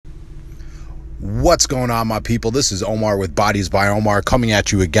What's going on, my people? This is Omar with Bodies by Omar coming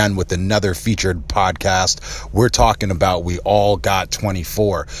at you again with another featured podcast. We're talking about we all got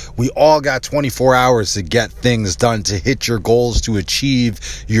 24. We all got 24 hours to get things done, to hit your goals, to achieve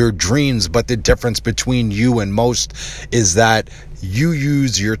your dreams. But the difference between you and most is that you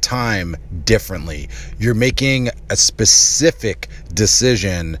use your time differently. You're making a specific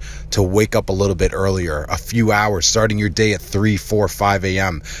decision to wake up a little bit earlier, a few hours, starting your day at 3, 4, 5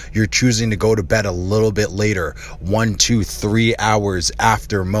 a.m. You're choosing to go to bed a little bit later, 1, 2, 3 hours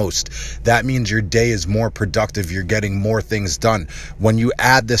after most. That means your day is more productive. You're getting more things done. When you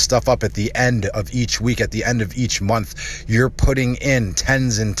add this stuff up at the end of each week, at the end of each month, you're putting in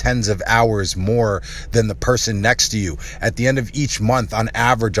tens and tens of hours more than the person next to you. At the end of each month, on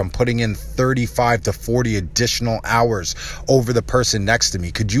average, I'm putting in 35 to 40 additional hours over the person next to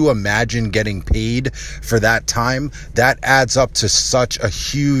me. Could you imagine getting paid for that time? That adds up to such a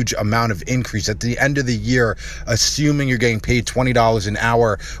huge amount of increase. At the end of the year, assuming you're getting paid $20 an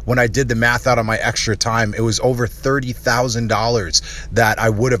hour, when I did the math out on my extra time, it was over $30,000 that I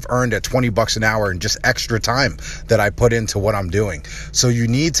would have earned at $20 an hour in just extra time that I put into what I'm doing. So you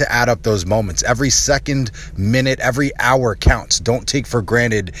need to add up those moments. Every second, minute, every hour counts. Don't take for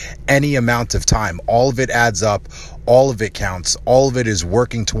granted any amount of time. All of it adds up. All of it counts. All of it is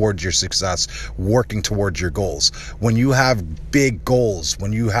working towards your success, working towards your goals. When you have big goals,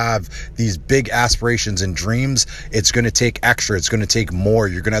 when you have these big aspirations and dreams, it's going to take extra. It's going to take more.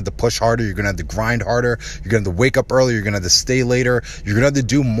 You're going to have to push harder. You're going to have to grind harder. You're going to have to wake up early. You're going to have to stay later. You're going to have to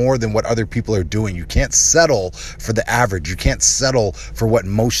do more than what other people are doing. You can't settle for the average. You can't settle for what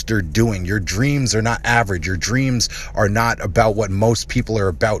most are doing. Your dreams are not average. Your dreams are not about what most people are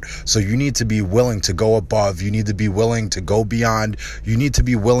about. So you need to be willing to go above. You need to be willing to go beyond. You need to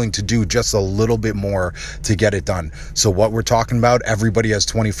be willing to do just a little bit more to get it done. So what we're talking about, everybody has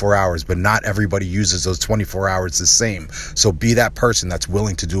 24 hours, but not everybody uses those 24 hours the same. So be that person that's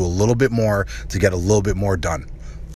willing to do a little bit more to get a little bit more done.